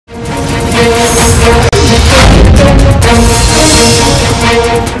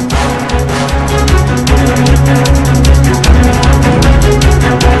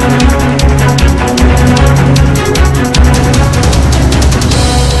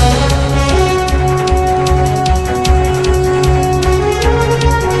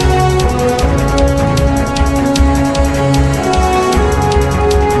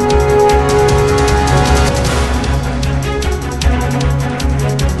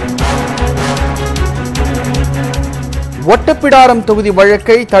ஒட்டப்பிடாரம் தொகுதி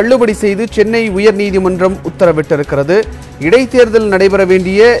வழக்கை தள்ளுபடி செய்து சென்னை உயர்நீதிமன்றம் உத்தரவிட்டிருக்கிறது. இடைத்தேர்தல் நடைபெற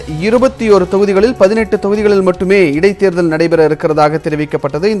வேண்டிய 21 தொகுதிகளில் 18 தொகுதிகளில் மட்டுமே இடைத்தேர்தல் நடைபெற இருக்கிறதாக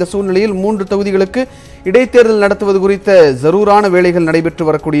தெரிவிக்கப்பட்டது. இந்த சூழ்நிலையில் 3 தொகுதிகளுக்கு இடைத்தேர்தல் நடத்துவது குறித்த ஜரூரான வேலைகள் நடைபெற்று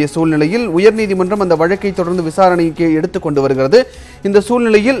வரக்கூடிய சூழ்நிலையில் உயர்நீதிமன்றம் அந்த வழக்கை தொடர்ந்து விசாரணைக்கு எடுத்துக்கொண்டு வருகிறது. இந்த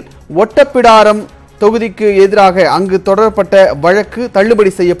சூழ்நிலையில் ஒட்டப்பிடாரம் தொகுதிக்கு எதிராக அங்கு தொடரப்பட்ட வழக்கு தள்ளுபடி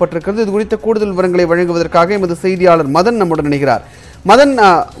செய்யப்பட்டிருக்கிறது. இது குறித்த கூடுதல் விவரங்களை வழங்குவதற்காக எமது செய்தியாளர் மதன் நம்முடன் இணைகிறார். மதன்,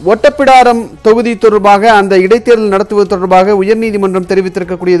 ஒட்டப்பிடாரம் தொகுதி தொடர்பாக அந்த இடைத்தேர்தல் நடத்துவது தொடர்பாக உயர்நீதிமன்றம்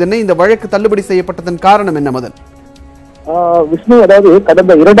தெரிவித்திருக்கக்கூடியது என்ன? இந்த வழக்கு தள்ளுபடி செய்யப்பட்டதன் காரணம் என்ன மதன்? விஷ்ணு, அதாவது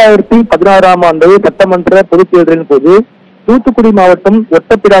கடந்த 2016ஆம் ஆண்டு சட்டமன்ற பொதுத் தேர்தலின் போது தூத்துக்குடி மாவட்டம்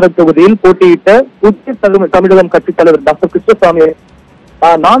ஒட்டப்பிடாரம் தொகுதியில் போட்டியிட்ட புதிய தமிழகம் கட்சித் தலைவர் டாக்டர் கிருஷ்ணசாமி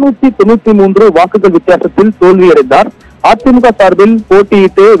 493 வாக்குகள் வித்தியாசத்தில் தோல்வியடைந்தார். அதிமுக சார்பில்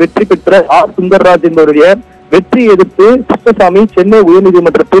போட்டியிட்டு வெற்றி பெற்ற ஆர் சுந்தர்ராஜ் என்பவருடைய வெற்றியை எதிர்த்து கிருஷ்ணசாமி சென்னை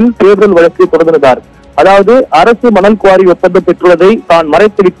உயர்நீதிமன்றத்தில் தேர்தல் வழக்கு தொடர்ந்தார். அதாவது அரசு மணல் குவாரி ஒப்பந்தம் பெற்றுள்ளதை தான்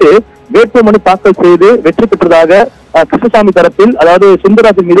மறைத்துவிட்டு வேட்புமனு தாக்கல் செய்து வெற்றி பெற்றதாக கிருஷ்ணசாமி தரப்பில், அதாவது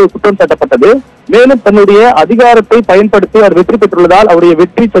சுந்தரராஜன் மீது குற்றம் சாட்டப்பட்டது. மேலும் தன்னுடைய அதிகாரத்தை பயன்படுத்தி அவர் வெற்றி பெற்றுள்ளதால் அவருடைய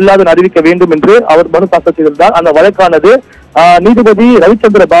வெற்றி செல்லாது அறிவிக்க வேண்டும் என்று அவர் மனு தாக்கல் செய்திருந்தார். அந்த வழக்கானது நீதிபதி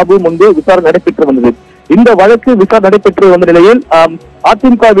ரவிச்சந்திர பாபு முன்பு விசாரணை நடைபெற்று வந்தது. இந்த வழக்கு விசாரணை நடைபெற்று வந்த நிலையில்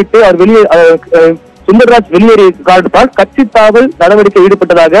அதிமுக விட்டு அவர் வெளியே சுந்தர்ராஜ் வெளியேறிய காரணத்தால் கட்சி தாவல் நடவடிக்கை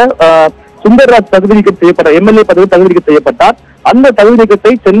ஈடுபட்டதாக சுந்தர்ராஜ் தகுதி நீக்கம் செய்யப்பட்டார். எம்எல்ஏ பதவி தகுதி நீக்கம் செய்யப்பட்டார். அந்த தகுதி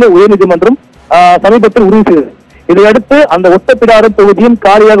நீக்கத்தை சென்னை உயர்நீதிமன்றம் சமீபத்தில் உறுதி செய்தது. இதையடுத்து அந்த ஒட்டப்பிடாரம் தொகுதியும்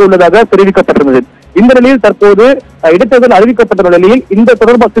காலியாக உள்ளதாக தெரிவிக்கப்பட்டிருந்தது. இந்த நிலையில் தற்போது இடைத்தேர்தல் அறிவிக்கப்பட்ட நிலையில் இந்த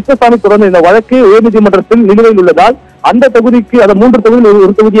தொடர்பாக கிருஷ்ணசாமி தொடர்ந்த இந்த வழக்கு உயர்நீதிமன்றத்தில் நிலுவையில் உள்ளதால் அந்த தொகுதிக்கு, அந்த 3 தொகுதியில்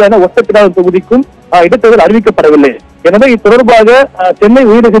ஒரு தொகுதியான ஒட்டப்பிடாரம் தொகுதிக்கும் இடைத்தேர்தல் அறிவிக்கப்படவில்லை. எனவே இது தொடர்பாக சென்னை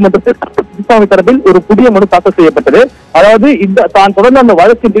உயர்நீதிமன்றத்தில் கிருஷ்ணசாமி தரப்பில் ஒரு புதிய மனு தாக்கல் செய்யப்பட்டது. அதாவது இந்த தான் தொடர்ந்து அந்த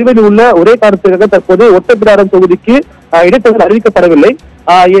வழக்கு நிலுவையில் உள்ள ஒரே காரணத்திற்காக தற்போது ஒட்டப்பிடாரம் தொகுதிக்கு இடைத்தேர்தல் அறிவிக்கப்படவில்லை.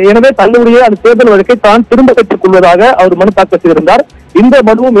 எனவே தன்னுடைய அந்த தேர்தல் வழக்கை தான் திரும்ப பெற்றுக் கொள்வதாக அவர் மனு தாக்கல் செய்திருந்தார். இந்த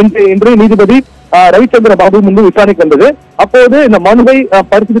மனுவும் இன்று நீதிபதி ரவிச்சந்திர பாபு முன்பு விசாரணைக்கு வந்தது. அப்போது இந்த மனுவை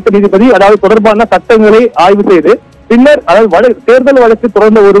பரிசீலித்த நீதிபதி, அதாவது தொடர்பான சட்டங்களை ஆய்வு செய்து பின்னர், அதாவது தேர்தல் வழக்கு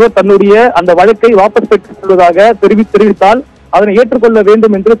தொடர்ந்த ஒருவர் தன்னுடைய அந்த வழக்கை வாபஸ் பெற்றுக் கொள்வதாக தெரிவித்தால் அதனை ஏற்றுக்கொள்ள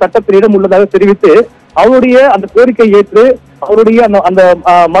வேண்டும் என்று சட்டத்தினிடம் உள்ளதாக தெரிவித்து அவருடைய அந்த கோரிக்கை ஏற்று அவருடைய அந்த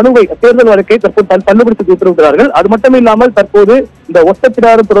மனுவை, தேர்தல் வழக்கை தற்போது தள்ளுபடி செய்து உத்தரவிட்டார்கள். அது மட்டுமில்லாமல் தற்போது இந்த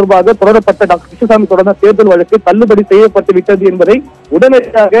ஒட்டப்பிடாரம் தொடர்பாக தொடரப்பட்ட டாக்டர் கிருஷ்ணசாமி தொடர்ந்த தேர்தல் வழக்கு தள்ளுபடி செய்யப்பட்டு விட்டது என்பதை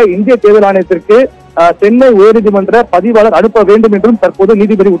உடனடியாக இந்திய தேர்தல் ஆணையத்திற்கு சென்னை உயர்நீதிமன்ற பதிவாளர் அனுப்ப வேண்டும் என்றும் தற்போது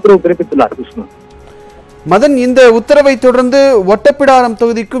நீதிபதி உத்தரவு பிறப்பித்துள்ளார். கிருஷ்ணன் மதன், இந்த உத்தரவை தொடர்ந்து ஒட்டப்பிடாரம்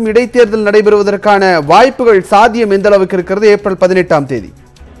தொகுதிக்கும் இடைத்தேர்தல் நடைபெறுவதற்கான வாய்ப்புகள் சாத்தியம் எந்த அளவுக்கு இருக்கிறது? ஏப்ரல் 18ஆம் தேதி,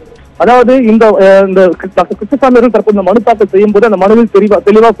 அதாவது இந்த கிருஷ்ணசாமி அவர்கள் தற்போது இந்த மனு தாக்கல் செய்யும் போது அந்த மனுவில்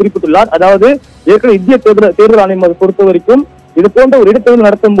தெளிவாக குறிப்பிட்டுள்ளார். அதாவது ஏற்கனவே இந்திய தேர்தல் ஆணையம் பொறுத்த வரைக்கும் இது போன்ற ஒரு இடைத்தேர்தல்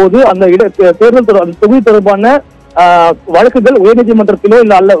நடத்தும் போது அந்த தேர்தல் தொகுதி தொடர்பான வழக்குகள் உயர்நீதிமன்றத்திலோ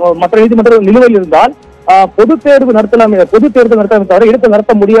இல்ல மற்ற நீதிமன்ற நிலுவையில் இருந்தால் பொது தேர்தல் நடத்தலாம் தவிர இடைத்தேர்தல்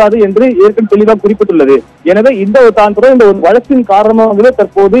நடத்த முடியாது என்று ஏற்கனவே தெளிவாக குறிப்பிட்டுள்ளது. எனவே இந்த தான் தொடர்ந்த ஒரு வழக்கின் காரணமாகவே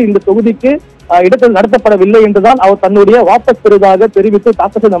தற்போது இந்த தொகுதிக்கு இடைத்தேர்தல் நடத்தப்படவில்லை என்றுதான் அவர் தன்னுடைய வாபஸ் பெறுவதாக தெரிவித்து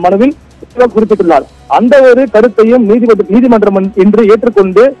தாக்கல் செய்த மனுவில் குறிப்பிட்டுள்ளார். அந்த ஒரு கருத்தையும் நீதிமன்றம் இன்று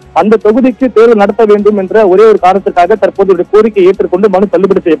ஏற்றுக்கொண்டு அந்த தொகுதிக்கு தேர்தல் நடத்த வேண்டும் என்ற ஒரே ஒரு காரணத்திற்காக தற்போது கோரிக்கை ஏற்றுக்கொண்டு மனு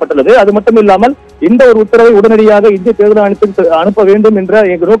தள்ளுபடி செய்யப்பட்டுள்ளது. அது மட்டுமில்லாமல் இந்த ஒரு உத்தரவை உடனடியாக இந்திய தேர்தல் ஆணையத்துக்கு அனுப்ப வேண்டும் என்ற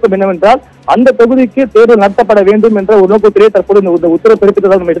எங்கள் நோக்கம் என்னவென்றால் அந்த தொகுதிக்கு தேர்தல் நடத்தப்பட வேண்டும் என்ற ஒரு நோக்கத்திலே தற்போது இந்த உத்தரவு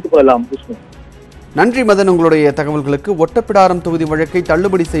பிறப்பித்ததாக நம்ம எடுத்துக் கொள்ளலாம். நன்றி மதன், உங்களுடைய தகவல்களுக்கு. ஒட்டப்பிடாரம் தொகுதி வழக்கை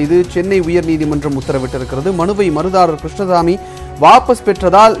தள்ளுபடி செய்து சென்னை உயர்நீதிமன்றம் உத்தரவிட்டிருக்கிறது. மனுவை மனுதாரர் கிருஷ்ணசாமி வாபஸ்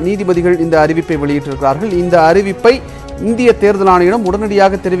பெற்றதால் நீதிபதிகள் இந்த அறிவிப்பை வெளியிட்டிருக்கிறார்கள். இந்த அறிவிப்பை இந்திய தேர்தல் ஆணையம்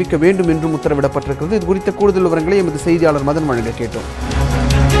உடனடியாக தெரிவிக்க வேண்டும் என்றும் உத்தரவிடப்பட்டிருக்கிறது. இது குறித்த கூடுதல் விவரங்களை எமது செய்தியாளர் மதன் வழங்க கேட்டோம்.